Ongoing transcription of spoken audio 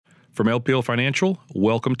From LPL Financial,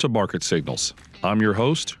 welcome to Market Signals. I'm your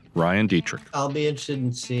host, Ryan Dietrich. I'll be interested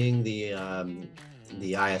in seeing the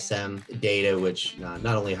ISM data, which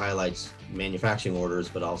not only highlights manufacturing orders,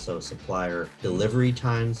 but also supplier delivery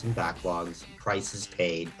times and backlogs, prices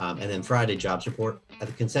paid, and then Friday jobs report.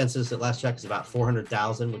 The consensus at last check is about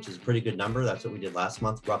 400,000, which is a pretty good number. That's what we did last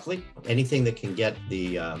month, roughly. Anything that can get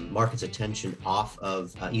the market's attention off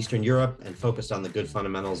of Eastern Europe and focused on the good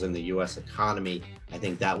fundamentals in the U.S. economy, I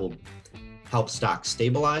think that will help stocks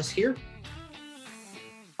stabilize here.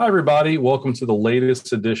 Hi, everybody. Welcome to the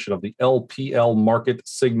latest edition of the LPL Market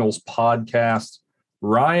Signals podcast.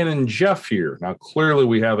 Ryan and Jeff here. Now, clearly,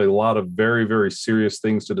 we have a lot of very, very serious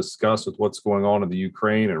things to discuss with what's going on in the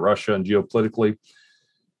Ukraine and Russia and geopolitically.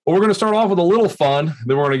 But we're going to start off with a little fun,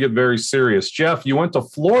 then we're going to get very serious. Jeff, you went to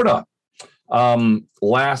Florida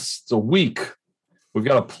last week. We've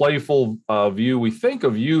got a playful view. We think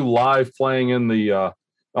of you live playing in the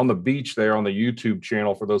on the beach there on the YouTube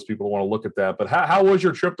channel for those people who want to look at that. But how was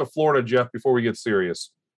your trip to Florida, Jeff, before we get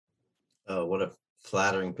serious? Oh, what a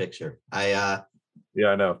flattering picture. Yeah,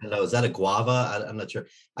 I know. Is that a guava? I'm not sure.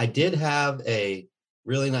 I did have a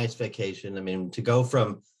really nice vacation. I mean, to go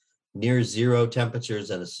from near zero temperatures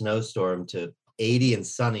and a snowstorm to 80 and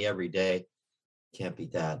sunny every day, can't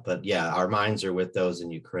beat that. But yeah, our minds are with those in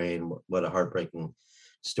Ukraine. What a heartbreaking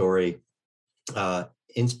story.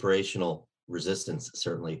 Inspirational resistance,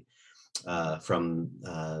 certainly, from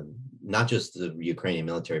not just the Ukrainian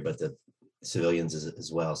military, but the civilians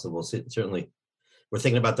as well. So we're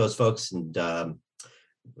thinking about those folks, and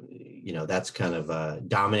that's kind of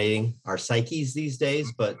dominating our psyches these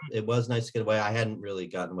days. But it was nice to get away. I hadn't really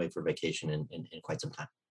gotten away for vacation in quite some time.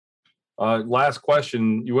 Last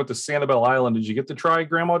question: you went to Sanibel Island. Did you get to try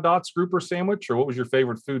Grandma Dot's grouper sandwich, or what was your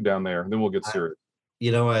favorite food down there? And then we'll get serious.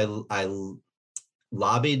 I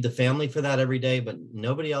lobbied the family for that every day, but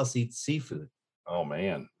nobody else eats seafood. Oh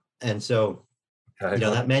man. And so,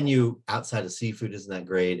 that menu outside of seafood isn't that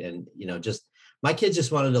great. And, just my kids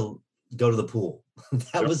just wanted to go to the pool.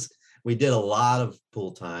 We did a lot of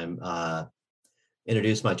pool time,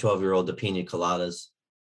 introduced my 12-year-old to pina coladas,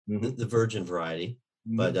 the virgin variety,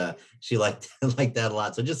 but she liked that a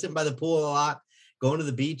lot. So just sitting by the pool a lot, going to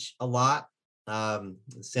the beach a lot.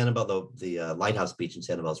 Sanibel, the Lighthouse Beach in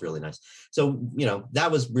Sanibel is really nice. So, that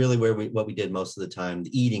was really what we did most of the time.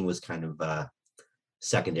 The eating was kind of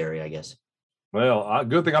secondary, I guess. Well,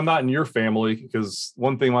 good thing I'm not in your family, because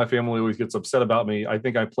one thing my family always gets upset about me, I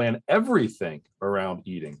think I plan everything around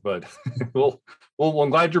eating. But well, I'm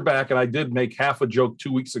glad you're back. And I did make half a joke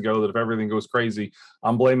 2 weeks ago that if everything goes crazy,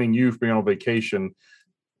 I'm blaming you for being on vacation.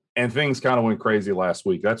 And things kind of went crazy last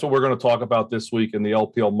week. That's what we're going to talk about this week in the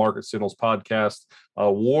LPL Market Signals podcast.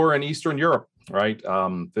 War in Eastern Europe, right?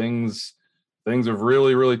 Things have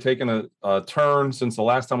really, really taken a turn since the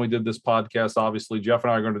last time we did this podcast. Obviously, Jeff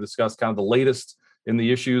and I are going to discuss kind of the latest in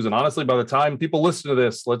the issues. And honestly, by the time people listen to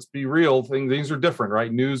this, let's be real, things are different,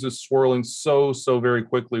 right? News is swirling so very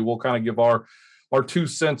quickly. We'll kind of give our 2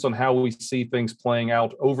 cents on how we see things playing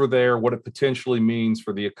out over there, what it potentially means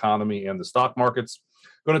for the economy and the stock markets.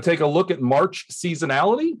 Going to take a look at March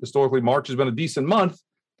seasonality. Historically, March has been a decent month,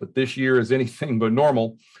 but this year is anything but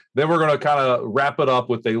normal. Then we're going to kind of wrap it up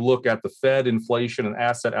with a look at the Fed, inflation, and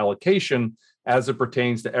asset allocation as it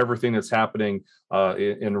pertains to everything that's happening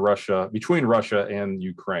in Russia, between Russia and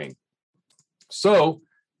Ukraine. So,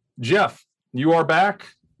 Jeff, you are back.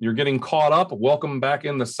 You're getting caught up. Welcome back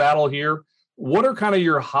in the saddle here. What are kind of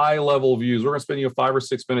your high-level views? We're going to spend 5 or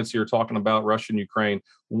 6 minutes here talking about Russia and Ukraine.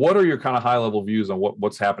 What are your kind of high-level views on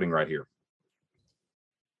what's happening right here?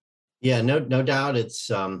 Yeah, no doubt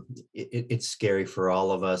it's scary for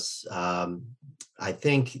all of us. I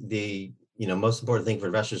think the most important thing for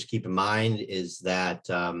investors to keep in mind is that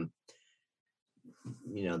the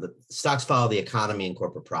stocks follow the economy and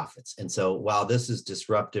corporate profits. And so while this is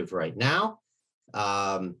disruptive right now,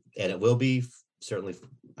 and it will be certainly,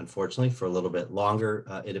 unfortunately, for a little bit longer,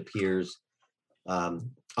 it appears.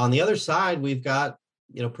 On the other side, we've got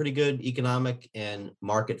pretty good economic and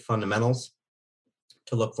market fundamentals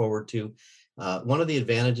to look forward to. One of the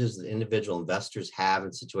advantages that individual investors have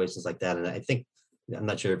in situations like that, and I think, I'm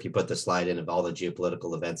not sure if you put the slide in of all the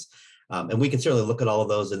geopolitical events, and we can certainly look at all of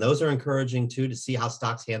those, and those are encouraging too, to see how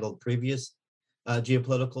stocks handled previous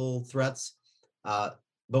geopolitical threats.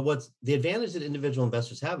 But what's the advantage that individual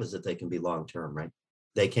investors have is that they can be long-term, right?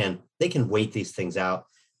 They can wait these things out.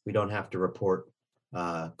 We don't have to report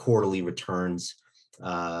quarterly returns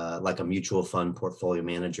like a mutual fund portfolio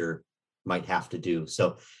manager might have to do.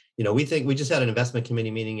 So, we think we just had an investment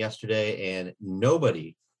committee meeting yesterday, and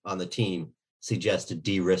nobody on the team suggested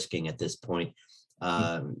de-risking at this point.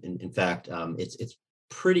 In fact, it's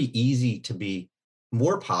pretty easy to be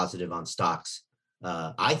more positive on stocks,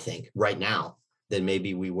 I think, right now than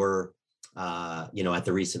maybe we were, at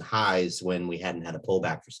the recent highs when we hadn't had a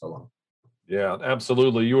pullback for so long. Yeah,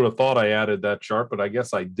 absolutely. You would have thought I added that chart, but I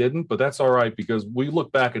guess I didn't. But that's all right, because we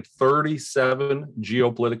look back at 37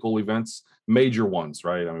 geopolitical events, major ones,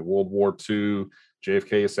 right? I mean, World War II,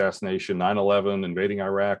 JFK assassination, 9/11, invading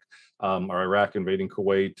Iraq, or Iraq invading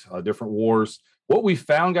Kuwait, different wars. What we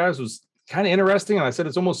found, guys, was kind of interesting. And I said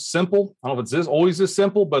it's almost simple. I don't know if it's always this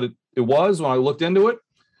simple, but it was when I looked into it.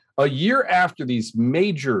 A year after these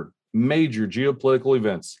major geopolitical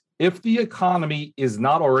events, if the economy is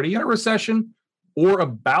not already in a recession or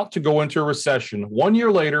about to go into a recession, 1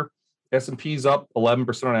 year later, S&P's up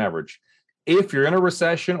 11% on average. If you're in a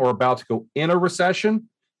recession or about to go in a recession,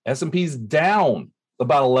 S&P's down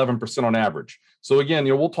about 11% on average. So again,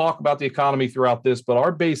 we'll talk about the economy throughout this, but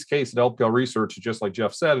our base case at LPL Research is just like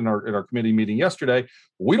Jeff said in our committee meeting yesterday.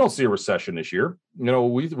 We don't see a recession this year.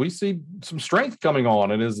 We see some strength coming on,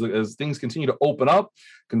 and as things continue to open up,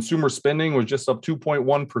 consumer spending was just up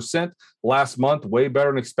 2.1% last month, way better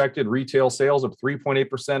than expected. Retail sales up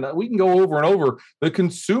 3.8%. We can go over and over. The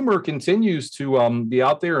consumer continues to be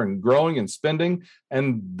out there and growing and spending,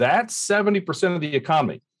 and that's 70% of the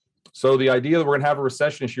economy. So the idea that we're going to have a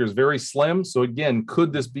recession this year is very slim. So again,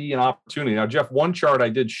 could this be an opportunity? Now, Jeff, one chart I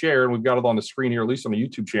did share, and we've got it on the screen here, at least on the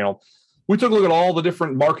YouTube channel. We took a look at all the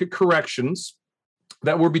different market corrections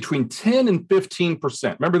that were between 10 and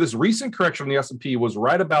 15%. Remember, this recent correction on the S&P was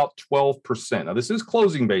right about 12%. Now, this is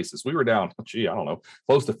closing basis. We were down,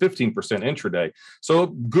 close to 15% intraday. So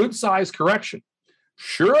good size correction.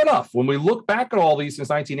 Sure enough, when we look back at all these since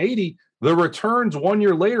 1980, the returns 1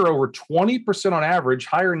 year later over 20% on average,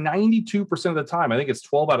 higher 92% of the time. I think it's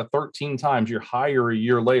 12 out of 13 times you're higher a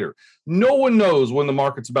year later. No one knows when the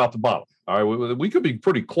market's about to bottom. All right, we could be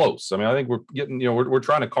pretty close. I mean, I think we're getting, we're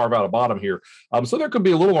trying to carve out a bottom here. So there could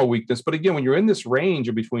be a little more weakness. But again, when you're in this range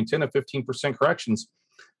of between 10 and 15% corrections,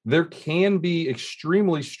 there can be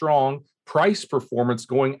extremely strong price performance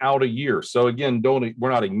going out a year. So again, we're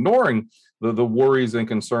not ignoring the worries and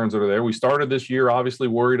concerns that are there. We started this year obviously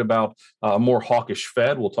worried about a more hawkish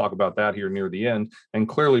Fed. We'll talk about that here near the end, and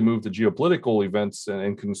clearly move to geopolitical events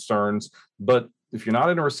and concerns. But if you're not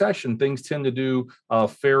in a recession, things tend to do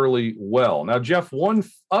fairly well. Now, Jeff, one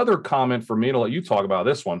other comment for me, and I'll let you talk about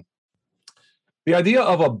this one. The idea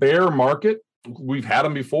of a bear market, we've had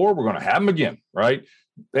them before. We're going to have them again, right?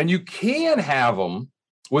 And you can have them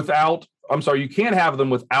without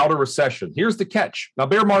a recession. Here's the catch. Now,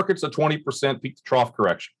 bear market's a 20% peak to trough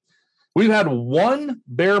correction. We've had one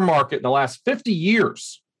bear market in the last 50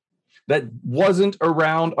 years that wasn't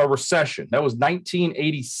around a recession. That was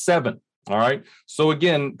 1987. All right. So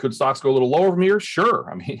again, could stocks go a little lower from here? Sure.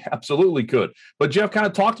 I mean, absolutely could. But Jeff, kind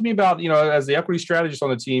of talk to me about, as the equity strategist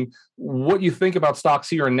on the team, what you think about stocks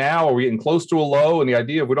here and now. Are we getting close to a low? And the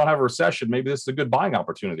idea, if we don't have a recession, maybe this is a good buying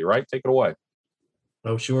opportunity, right? Take it away.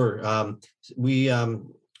 Oh, sure. We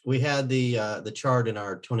had the chart in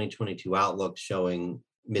our 2022 outlook showing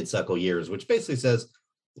mid-cycle years, which basically says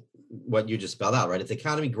what you just spelled out, right? If the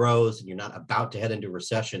economy grows and you're not about to head into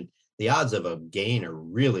recession, the odds of a gain are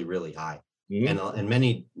really, really high, and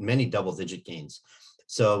many double-digit gains.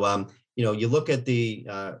 So, you look at the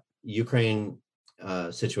Ukraine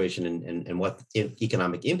situation and what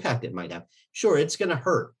economic impact it might have. Sure, it's going to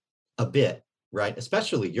hurt a bit, right?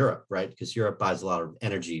 Especially Europe, right? Because Europe buys a lot of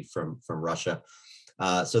energy from Russia.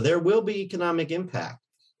 So there will be economic impact.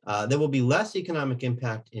 There will be less economic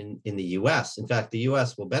impact in the U.S. In fact, the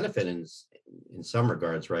U.S. will benefit in some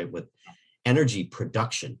regards, right, with energy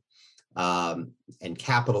production and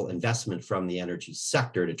capital investment from the energy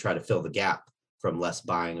sector to try to fill the gap from less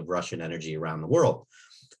buying of Russian energy around the world.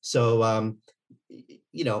 So,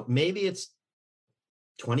 maybe it's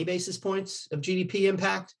 20 basis points of GDP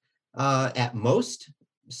impact at most.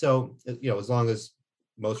 So, as long as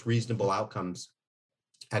most reasonable outcomes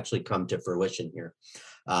actually come to fruition here.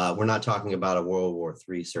 We're not talking about a World War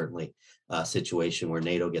III, certainly, situation where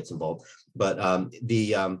NATO gets involved. But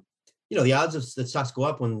the odds of the stocks go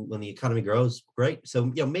up when the economy grows, great. So,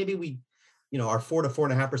 maybe we, our 4 to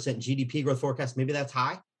 4.5% GDP growth forecast, maybe that's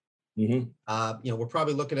high. We're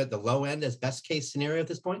probably looking at the low end as best case scenario at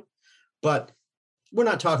this point. But we're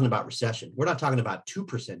not talking about recession. We're not talking about 2%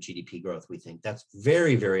 GDP growth, we think. That's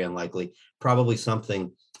very, very unlikely. Probably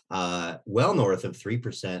something well north of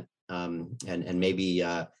 3%, and maybe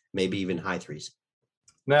even high threes.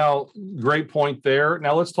 Now, great point there.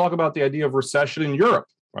 Now let's talk about the idea of recession in Europe,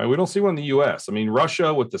 right? We don't see one in the U.S. I mean,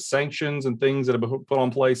 Russia, with the sanctions and things that have been put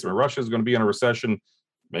on place, Russia is going to be in a recession.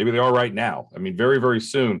 Maybe they are right now. I mean, very, very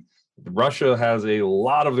soon. Russia has a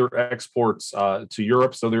lot of their exports to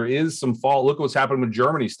Europe, so there is some fall. Look what's happened with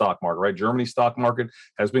Germany's stock market, right? Germany's stock market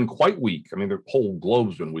has been quite weak. I mean, the whole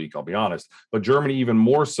globe's been weak, I'll be honest, but Germany even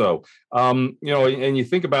more so. And you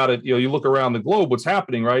think about it, you look around the globe, what's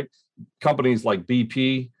happening, right? Companies like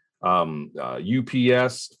BP,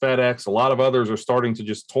 UPS, FedEx, a lot of others are starting to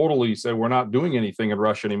just totally say, we're not doing anything in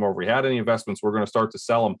Russia anymore. If we had any investments, we're going to start to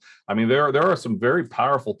sell them. I mean, there are some very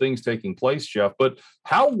powerful things taking place, Jeff, but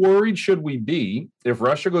how worried should we be if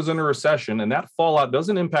Russia goes into recession and that fallout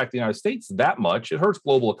doesn't impact the United States that much? It hurts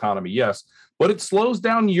global economy, yes, but it slows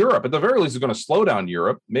down Europe. At the very least, it's going to slow down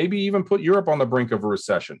Europe, maybe even put Europe on the brink of a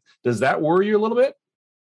recession. Does that worry you a little bit?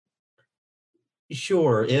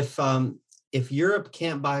 Sure. If Europe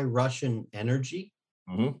can't buy Russian energy,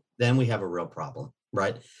 then we have a real problem,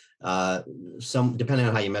 right? Depending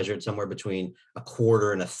on how you measure it, somewhere between a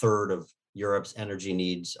quarter and a third of Europe's energy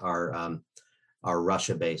needs are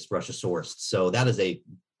Russia-based, Russia-sourced. So that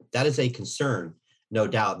is a concern, no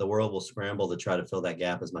doubt. The world will scramble to try to fill that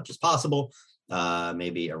gap as much as possible.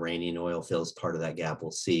 Maybe Iranian oil fills part of that gap.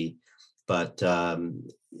 We'll see. But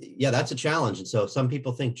yeah, that's a challenge. And so some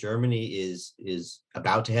people think Germany is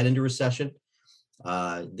about to head into recession.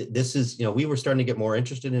 This is, we were starting to get more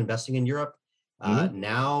interested in investing in Europe.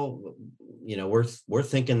 Now, we're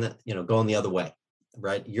thinking that, going the other way,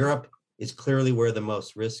 right? Europe is clearly where the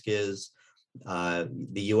most risk is.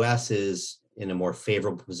 The US is in a more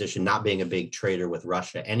favorable position, not being a big trader with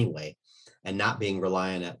Russia anyway, and not being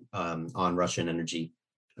reliant on Russian energy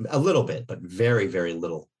a little bit, but very, very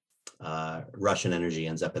little Russian energy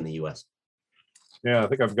ends up in the US. Yeah, I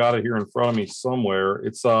think I've got it here in front of me somewhere.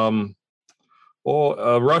 It's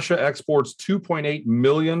Russia exports 2.8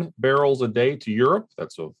 million barrels a day to Europe.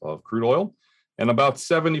 That's of crude oil, and about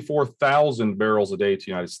 74,000 barrels a day to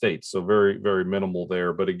the United States. So very, very minimal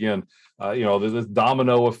there. But again, this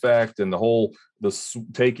domino effect and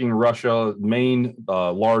taking Russia main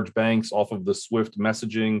large banks off of the SWIFT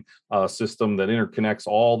messaging system that interconnects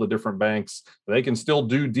all the different banks. They can still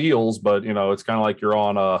do deals, but it's kind of like you're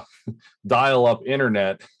on a dial-up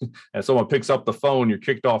internet and someone picks up the phone, you're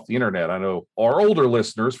kicked off the internet. I know our older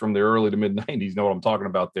listeners from the early to mid 90s know what I'm talking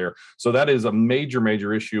about there. So that is a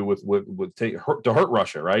major issue to hurt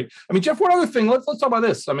Russia, right? I mean, Jeff, one other thing, let's talk about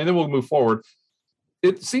this. I mean, then we'll move forward.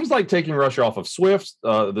 It seems like taking Russia off of SWIFT,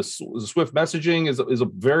 the SWIFT messaging is a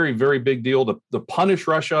very, very big deal to punish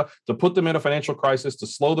Russia, to put them in a financial crisis, to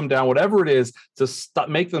slow them down, whatever it is, to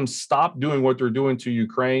make them stop doing what they're doing to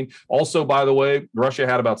Ukraine. Also, by the way, Russia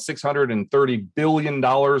had about $630 billion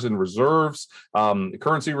in reserves,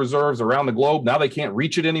 currency reserves around the globe. Now they can't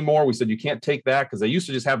reach it anymore. We said you can't take that because they used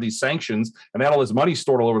to just have these sanctions and they had all this money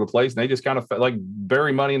stored all over the place. And they just kind of like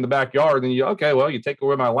bury money in the backyard. Then you take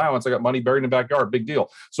away my allowance. I got money buried in the backyard. Big deal.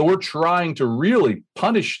 So we're trying to really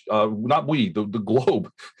punish, the globe,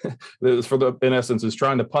 in essence, is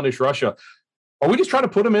trying to punish Russia. Are we just trying to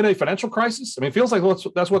put them in a financial crisis? I mean, it feels like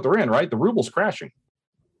that's what they're in, right? The ruble's crashing.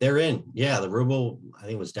 They're in. Yeah, the ruble, I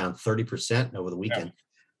think, was down 30% over the weekend.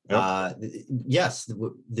 Yeah. Yes,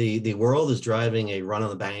 the world is driving a run on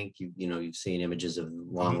the bank. You've seen images of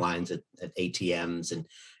long lines at ATMs and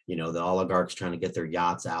the oligarchs trying to get their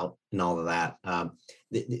yachts out and all of that.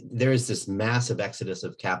 There is this massive exodus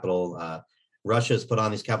of capital. Russia has put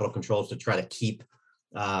on these capital controls to try to keep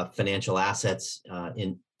financial assets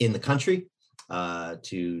in the country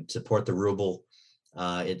to support the ruble.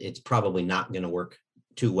 It's probably not going to work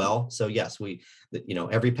too well. So yes,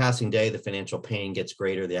 every passing day, the financial pain gets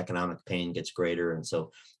greater, the economic pain gets greater. And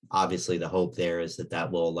so obviously the hope there is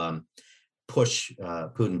that will push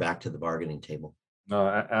Putin back to the bargaining table.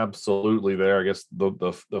 Absolutely there. I guess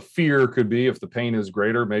the fear could be if the pain is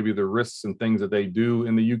greater, maybe the risks and things that they do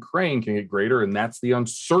in the Ukraine can get greater. And that's the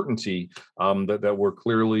uncertainty that we're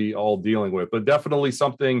clearly all dealing with. But definitely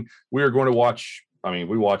something we are going to watch. I mean,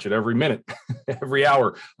 we watch it every minute, every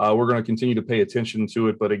hour. We're going to continue to pay attention to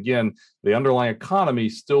it. But again, the underlying economy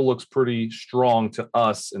still looks pretty strong to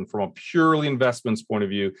us. And from a purely investments point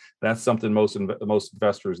of view, that's something most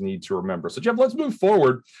investors need to remember. So, Jeff, let's move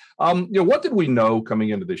forward. What did we know coming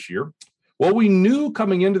into this year? Well, we knew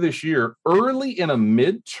coming into this year, early in a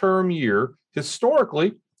midterm year,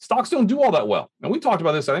 historically, stocks don't do all that well. And we talked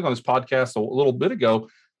about this, I think, on this podcast a little bit ago.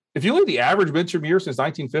 If you look at the average midterm year since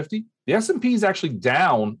 1950, the S&P is actually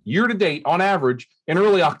down year to date on average in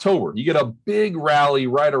early October. You get a big rally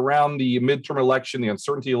right around the midterm election, the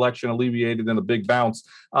uncertainty election alleviated, then a big bounce.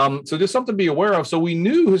 So just something to be aware of. So we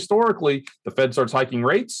knew historically the Fed starts hiking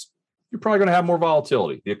rates, you're probably going to have more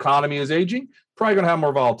volatility. The economy is aging, probably going to have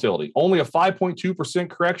more volatility. Only a 5.2%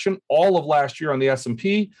 correction all of last year on the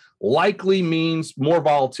S&P, likely means more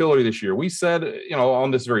volatility this year. We said,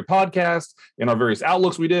 on this very podcast, in our various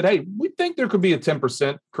outlooks we did, hey, we think there could be a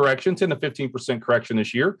 10% correction, 10 to 15% correction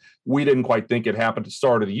this year. We didn't quite think it happened at the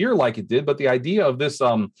start of the year like it did, but the idea of this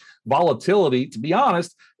volatility, to be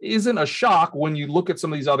honest, isn't a shock when you look at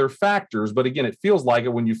some of these other factors. But again, it feels like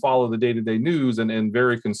it when you follow the day-to-day news, and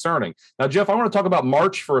very concerning. Now, Jeff, I want to talk about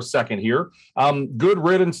March for a second here. Good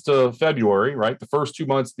riddance to February, right? The first 2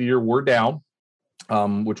 months of the year were down,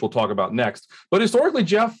 which we'll talk about next. But historically,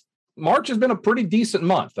 Jeff, March has been a pretty decent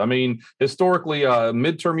month. I mean, historically,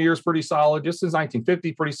 midterm years pretty solid. Just since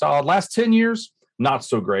 1950, pretty solid. Last 10 years, not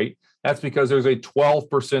so great. That's because there's a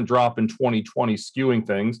 12% drop in 2020 skewing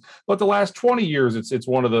things. But the last 20 years, it's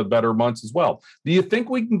one of the better months as well. Do you think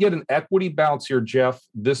we can get an equity bounce here, Jeff,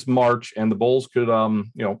 this March, and the Bulls could,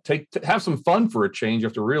 have some fun for a change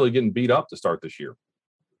after really getting beat up to start this year?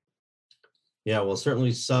 Yeah, well,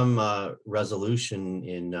 certainly some resolution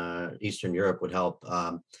in Eastern Europe would help.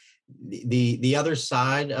 The other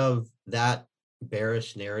side of that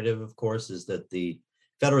bearish narrative, of course, is that the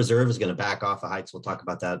Federal Reserve is going to back off of hikes. We'll talk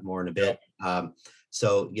about that more in a bit.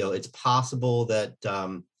 So it's possible that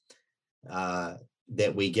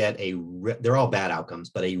that we get they're all bad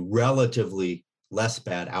outcomes, but a relatively less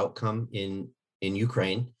bad outcome in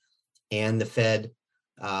Ukraine, and the Fed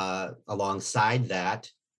alongside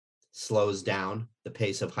that slows down the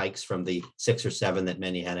pace of hikes from the 6 or 7 that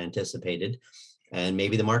many had anticipated. And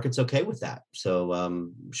maybe the market's okay with that.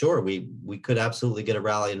 So sure, we could absolutely get a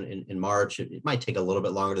rally in March. It might take a little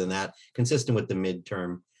bit longer than that, consistent with the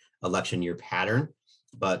midterm election year pattern.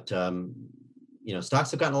 But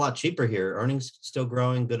stocks have gotten a lot cheaper here. Earnings still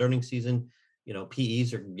growing, good earnings season.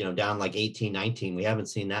 PEs are down like 18, 19. We haven't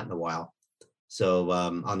seen that in a while. So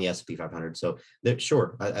on the S&P 500. So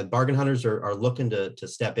sure, bargain hunters are looking to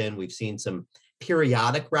step in. We've seen some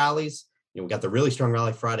periodic rallies. We got the really strong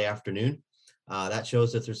rally Friday afternoon. That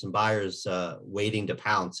shows that there's some buyers waiting to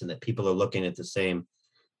pounce, and that people are looking at the same,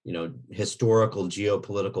 historical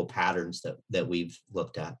geopolitical patterns that we've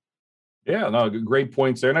looked at. Yeah, no, great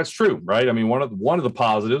points there. And that's true, right? I mean, one of the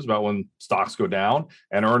positives about when stocks go down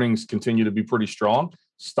and earnings continue to be pretty strong,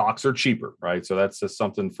 stocks are cheaper, right? So that's just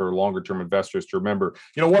something for longer term investors to remember.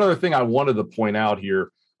 One other thing I wanted to point out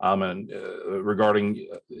here, regarding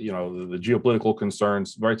the geopolitical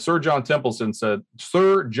concerns, right? Sir John Templeton,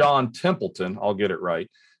 I'll get it right,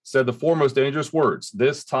 said the 4 most dangerous words: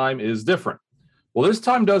 "This time is different." Well, this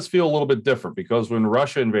time does feel a little bit different, because when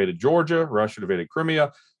Russia invaded Georgia, Russia invaded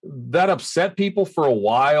Crimea, that upset people for a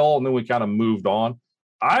while, and then we kind of moved on.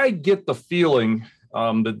 I get the feeling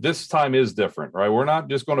that this time is different, right? We're not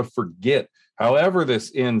just going to forget. However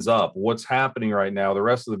this ends up, what's happening right now, the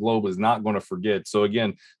rest of the globe is not going to forget. So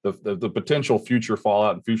again, the potential future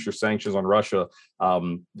fallout and future sanctions on Russia,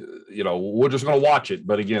 we're just going to watch it.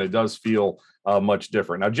 But again, it does feel much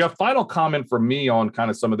different. Now, Jeff, final comment from me on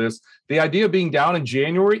kind of some of this. The idea of being down in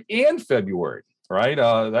January and February, right?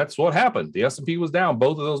 That's what happened. The S&P was down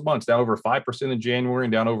both of those months, down over 5% in January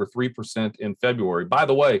and down over 3% in February. By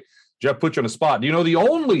the way, Jeff, put you on the spot. Do you know the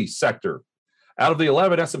only sector out of the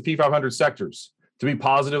 11 S&P 500 sectors to be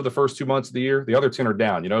positive the first 2 months of the year? The other 10 are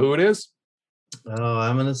down. You know who it is? Oh,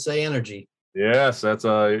 I'm going to say energy. Yes, that's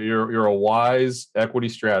you're a wise equity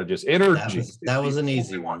strategist. Energy. That was an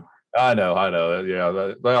easy one. I know.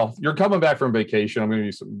 Yeah. Well, you're coming back from vacation. I'm going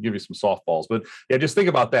to give you some softballs. But yeah, just think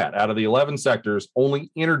about that. Out of the 11 sectors, only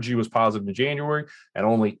energy was positive in January, and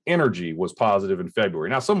only energy was positive in February.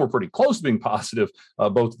 Now, some were pretty close to being positive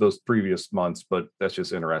both of those previous months, but that's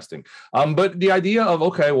just interesting. But the idea of,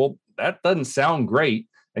 okay, well, that doesn't sound great.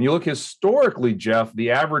 And you look historically, Jeff,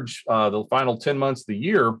 the average, the final 10 months of the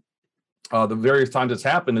year, the various times it's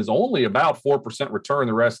happened, is only about 4% return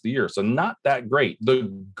the rest of the year. So not that great. The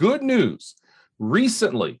good news,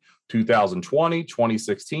 recently, 2020,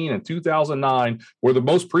 2016, and 2009 were the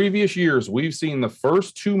most previous years we've seen the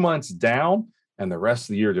first 2 months down, and the rest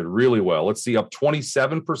of the year did really well. Let's see, up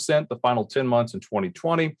 27% the final 10 months in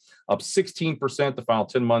 2020, up 16% the final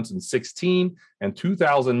 10 months in 16, and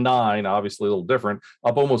 2009, obviously a little different,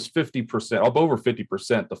 up almost 50%, up over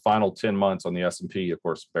 50% the final 10 months on the S&P. Of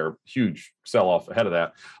course, they're huge sell-off ahead of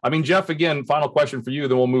that. I mean, Jeff, again, final question for you,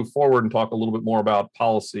 then we'll move forward and talk a little bit more about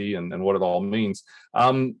policy and what it all means.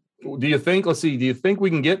 Do you think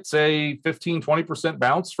we can get, say, 15, 20%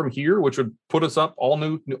 bounce from here, which would put us up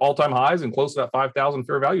all-time highs and close to that 5,000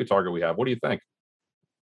 fair value target we have? What do you think?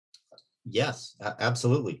 Yes,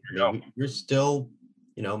 absolutely. You're still,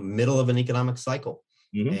 middle of an economic cycle.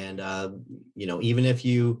 Mm-hmm. And, even if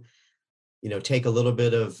you, take a little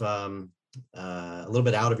bit out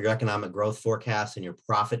of your economic growth forecast and your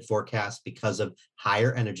profit forecast because of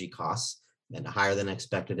higher energy costs, and higher than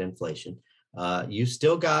expected inflation, you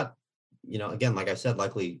still got, again, like I said,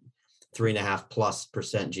 likely 3.5+%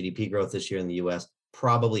 GDP growth this year in the U.S.,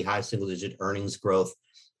 probably high single-digit earnings growth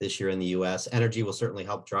this year in the U.S. Energy will certainly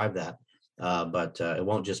help drive that, but it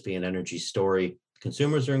won't just be an energy story.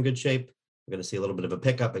 Consumers are in good shape. We're going to see a little bit of a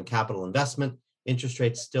pickup in capital investment. Interest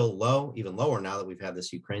rates still low, even lower now that we've had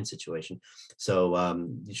this Ukraine situation. So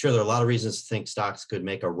sure, there are a lot of reasons to think stocks could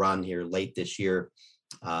make a run here late this year,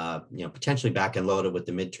 potentially back and loaded with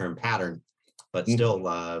the midterm pattern. But still,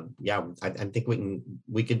 I think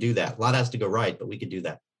we could do that. A lot has to go right, but we could do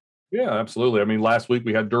that. Yeah, absolutely. I mean, last week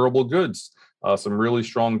we had durable goods, some really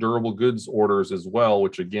strong durable goods orders as well,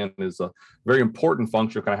 which again is a very important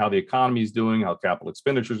function of kind of how the economy is doing, how capital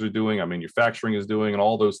expenditures are doing, how manufacturing is doing, and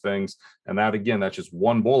all those things. And that, again, that's just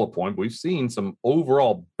one bullet point. We've seen some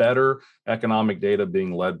overall better economic data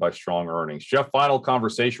being led by strong earnings. Jeff, final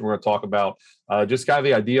conversation, we're going to talk about just kind of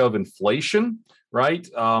the idea of inflation, right?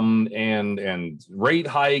 And rate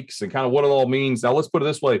hikes and kind of what it all means. Now, let's put it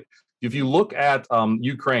this way. If you look at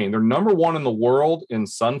Ukraine, they're number one in the world in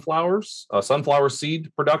sunflower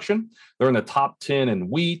seed production. They're in the top 10 in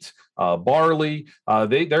wheat, barley.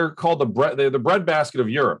 They're called the breadbasket of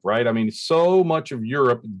Europe, right? I mean, so much of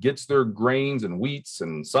Europe gets their grains and wheats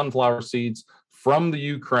and sunflower seeds from the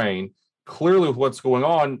Ukraine. Clearly, with what's going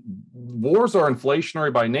on, wars are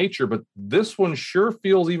inflationary by nature, but this one sure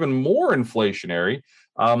feels even more inflationary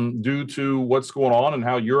due to what's going on and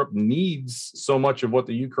how Europe needs so much of what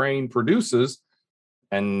the Ukraine produces.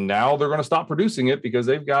 And now they're going to stop producing it because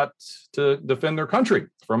they've got to defend their country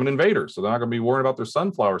from an invader. So they're not going to be worried about their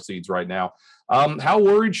sunflower seeds right now. How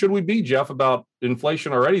worried should we be, Jeff, about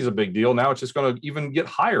inflation? Already is a big deal. Now it's just going to even get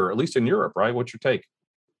higher, at least in Europe, right? What's your take?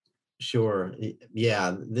 Sure.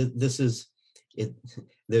 Yeah, this is it.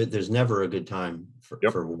 There's never a good time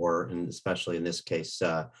for war, and especially in this case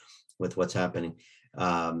with what's happening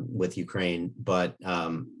with Ukraine. But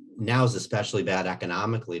now is especially bad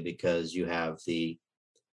economically because you have the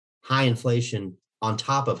high inflation on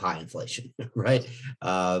top of high inflation, right?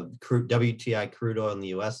 WTI crude oil in the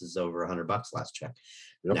U.S. is over $100 last check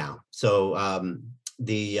now. So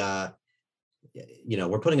we're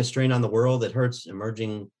putting a strain on the world that hurts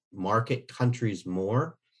emerging market countries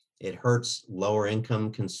more. It hurts lower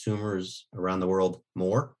income consumers around the world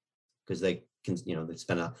more because they can, they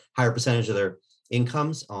spend a higher percentage of their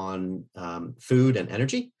incomes on food and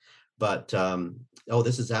energy. But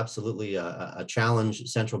this is absolutely a challenge.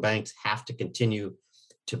 Central banks have to continue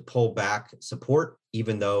to pull back support,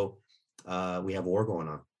 even though we have war going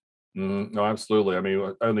on. No, absolutely. I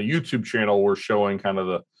mean, on the YouTube channel, we're showing kind of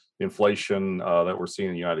the inflation that we're seeing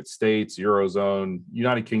in the United States, Eurozone,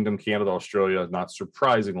 United Kingdom, Canada, Australia, not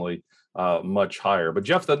surprisingly much higher. But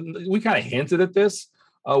Jeff, we kind of hinted at this.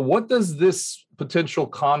 What does this potential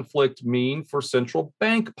conflict mean for central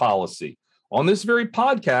bank policy? On this very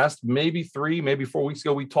podcast, maybe 4 weeks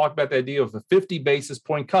ago, we talked about the idea of a 50 basis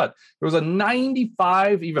point cut. There was a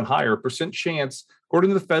 95, even higher % chance, according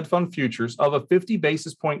to the Fed Fund futures, of a 50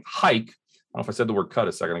 basis point hike. I don't know if I said the word cut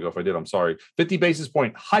a second ago. If I did, I'm sorry. 50 basis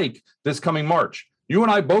point hike this coming March. You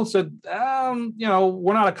and I both said,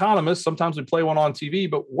 we're not economists. Sometimes we play one on TV,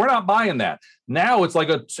 but we're not buying that. Now it's like,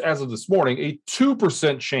 as of this morning, a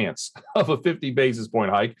 2% chance of a 50 basis point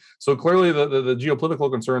hike. So clearly the geopolitical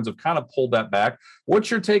concerns have kind of pulled that back. What's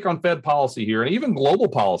your take on Fed policy here and even global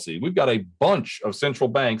policy? We've got a bunch of central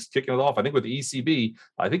banks kicking it off, I think, with the ECB,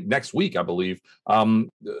 I think next week, I believe, on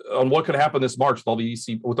what could happen this March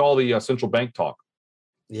with all the central bank talk.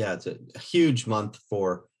 Yeah, it's a huge month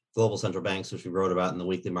for global central banks, which we wrote about in the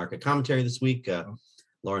weekly market commentary this week.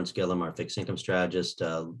 Lawrence Gillum, our fixed income strategist,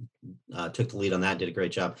 took the lead on that, did a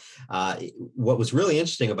great job. What was really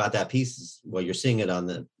interesting about that piece is, well, you're seeing it on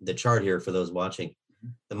the chart here for those watching.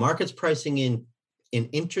 The market's pricing in an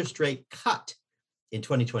interest rate cut in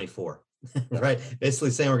 2024, right?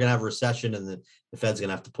 Basically saying we're going to have a recession and the Fed's going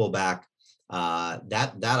to have to pull back.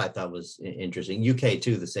 That I thought was interesting. UK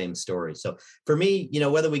too, the same story. So for me,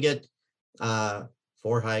 whether we get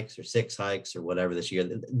 4 hikes or 6 hikes or whatever this year,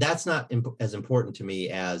 that's not as important to me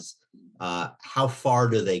as how far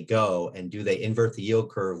do they go and do they invert the yield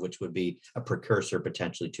curve, which would be a precursor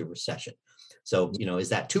potentially to recession. So, is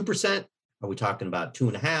that 2%? Are we talking about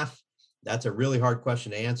 2.5? That's a really hard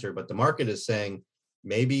question to answer, but the market is saying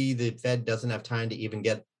maybe the Fed doesn't have time to even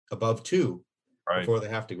get above 2 before they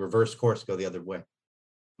have to reverse course, go the other way.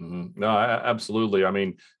 Mm-hmm. No, absolutely. I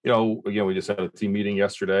mean, again, we just had a team meeting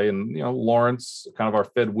yesterday and, Lawrence, kind of our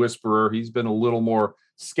Fed whisperer, he's been a little more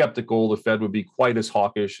skeptical. The Fed would be quite as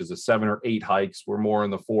hawkish as a 7 or 8 hikes. We're more in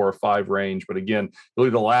the 4 or 5 range. But again, really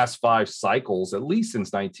the last 5 cycles, at least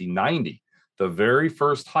since 1990, the very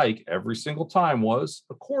first hike every single time was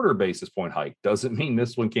a quarter basis point hike. Doesn't mean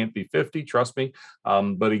this one can't be 50, trust me.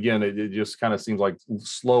 But again, it just kind of seems like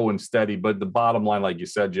slow and steady. But the bottom line, like you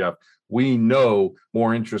said, Jeff, we know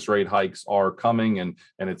more interest rate hikes are coming, and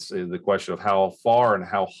it's the question of how far and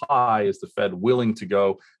how high is the Fed willing to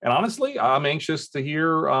go. And honestly, I'm anxious to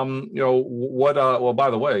hear, what. Well,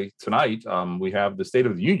 by the way, tonight we have the State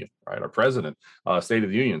of the Union, right? Our president, State of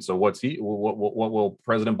the Union. So what will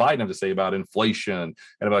President Biden have to say about inflation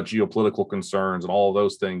and about geopolitical concerns and all of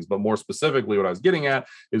those things? But more specifically, what I was getting at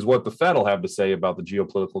is what the Fed will have to say about the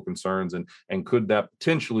geopolitical concerns, and could that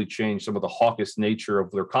potentially change some of the hawkish nature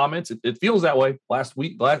of their comments? It feels that way.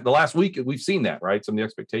 The last week we've seen that, right? Some of the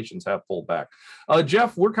expectations have pulled back.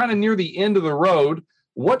 Jeff, we're kind of near the end of the road.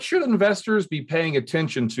 What should investors be paying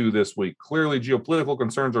attention to this week? Clearly, geopolitical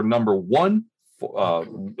concerns are number one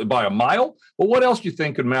by a mile. But what else do you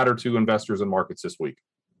think could matter to investors and markets this week?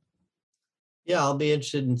 Yeah, I'll be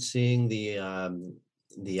interested in seeing the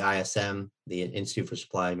ISM, the Institute for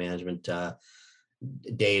Supply Management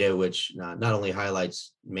data, which not only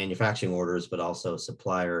highlights manufacturing orders, but also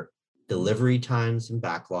supplier delivery times and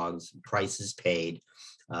backlogs, prices paid.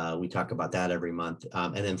 We talk about that every month.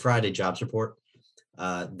 And then Friday jobs report.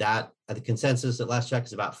 That the consensus at last check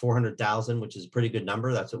is about 400,000, which is a pretty good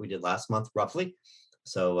number. That's what we did last month, roughly.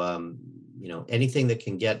 So, anything that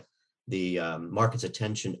can get the market's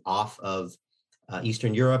attention off of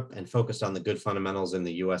Eastern Europe and focused on the good fundamentals in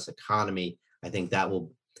the U.S. economy, I think that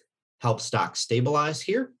will help stocks stabilize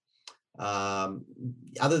here.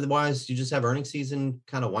 Otherwise, you just have earnings season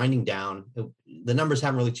kind of winding down. The numbers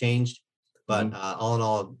haven't really changed, but all in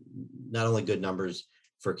all, not only good numbers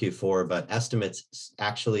for Q4, but estimates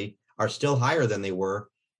actually are still higher than they were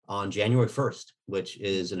on January 1st, which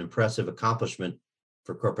is an impressive accomplishment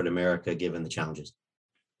for corporate America, given the challenges.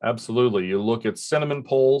 Absolutely. You look at sentiment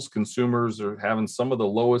polls, consumers are having some of the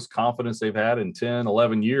lowest confidence they've had in 10,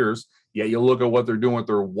 11 years. Yet you look at what they're doing with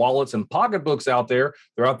their wallets and pocketbooks out there.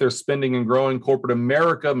 They're out there spending and growing. Corporate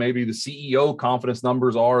America, maybe the CEO confidence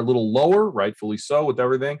numbers are a little lower, rightfully so, with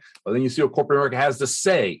everything. But then you see what corporate America has to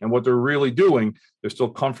say and what they're really doing. They're still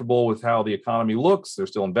comfortable with how the economy looks. They're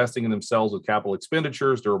still investing in themselves with capital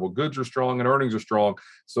expenditures. Durable goods are strong and earnings are strong.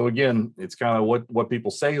 So again, it's kind of what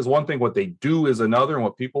people say is one thing, what they do is another. And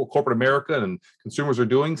what corporate America and consumers are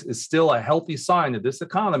doing is still a healthy sign that this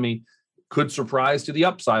economy could surprise to the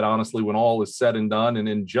upside, honestly, when all is said and done, and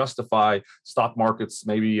then justify stock markets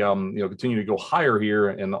maybe continue to go higher here,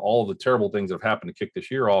 and all of the terrible things that have happened to kick this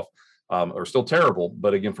year off are still terrible.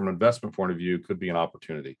 But again, from an investment point of view, could be an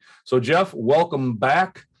opportunity. So Jeff, welcome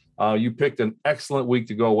back. You picked an excellent week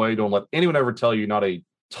to go away. Don't let anyone ever tell you you're not a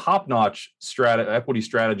top-notch equity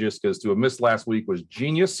strategist, because to have missed last week was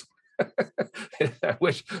genius.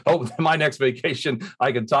 Hope my next vacation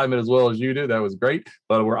I can time it as well as you do. That was great.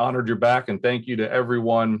 But we're honored you're back, and thank you to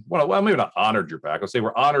everyone. Well, maybe not honored you're back. I'll say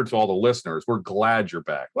we're honored to all the listeners. We're glad you're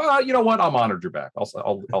back. Well, you know what? I'm honored you're back. I'll say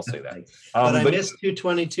that. But I missed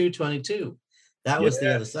 222.22. That was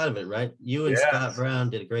the other side of it, right? You and Scott Brown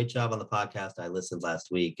did a great job on the podcast. I listened last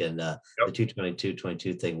week, and the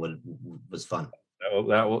 222.22 thing was fun.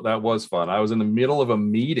 That was fun. I was in the middle of a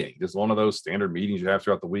meeting, just one of those standard meetings you have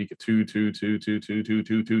throughout the week at 2 in the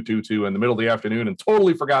middle of the afternoon, and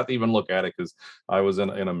totally forgot to even look at it because I was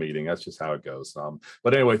in a meeting. That's just how it goes.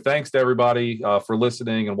 But anyway, thanks to everybody for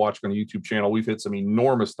listening and watching on the YouTube channel. We've hit some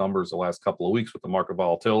enormous numbers the last couple of weeks with the market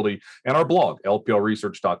volatility, and our blog,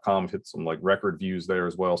 lplresearch.com, hit some record views there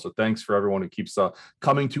as well. So thanks for everyone who keeps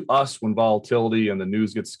coming to us when volatility and the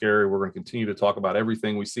news gets scary. We're going to continue to talk about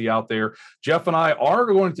everything we see out there. Jeff and I are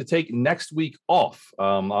going to take next week off.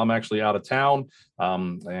 I'm actually out of town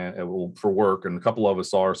for work, and a couple of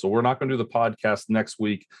us are, so we're not going to do the podcast next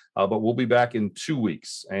week, but we'll be back in 2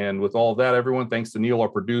 weeks. And with all of that, everyone, thanks to Neil, our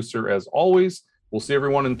producer, as always. We'll see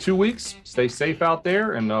everyone in 2 weeks. Stay safe out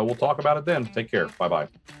there, and we'll talk about it then. Take care. Bye-bye.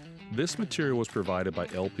 This material was provided by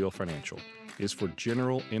LPL Financial. Is for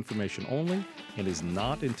general information only and is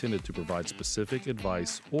not intended to provide specific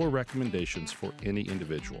advice or recommendations for any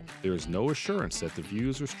individual. There is no assurance that the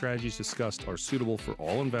views or strategies discussed are suitable for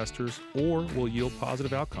all investors or will yield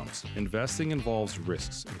positive outcomes. Investing involves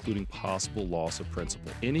risks, including possible loss of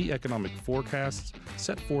principal. Any economic forecasts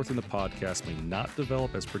set forth in the podcast may not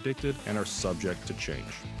develop as predicted and are subject to change.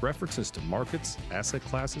 References to markets, asset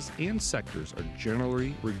classes, and sectors are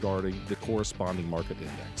generally regarding the corresponding market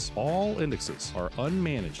index. All indexes sources are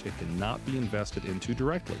unmanaged and cannot be invested into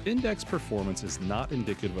directly. Index performance is not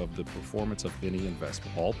indicative of the performance of any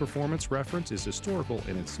investment. All performance reference is historical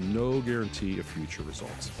and it's no guarantee of future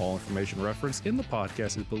results. All information referenced in the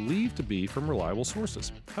podcast is believed to be from reliable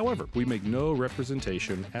sources. However, we make no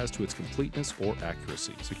representation as to its completeness or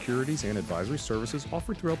accuracy. Securities and advisory services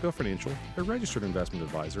offered through LPL Financial, a registered investment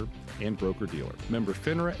advisor and broker-dealer. Member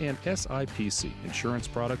FINRA and SIPC. Insurance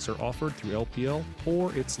products are offered through LPL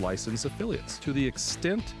or its licensed affiliates. To the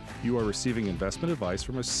extent you are receiving investment advice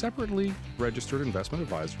from a separately registered investment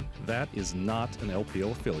advisor that is not an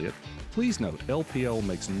LPL affiliate, please note LPL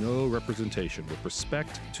makes no representation with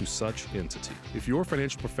respect to such entity. If your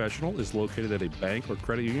financial professional is located at a bank or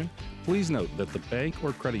credit union, please note that the bank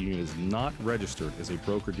or credit union is not registered as a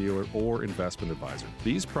broker-dealer or investment advisor.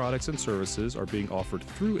 These products and services are being offered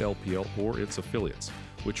through LPL or its affiliates,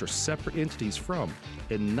 which are separate entities from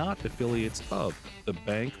and not affiliates of the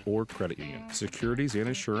bank or credit union. Securities and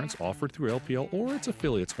insurance offered through LPL or its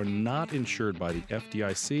affiliates are not insured by the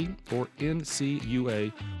FDIC or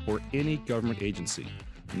NCUA or any government agency,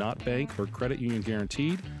 not bank or credit union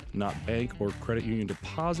guaranteed, not bank or credit union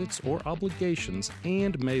deposits or obligations,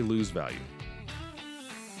 and may lose value.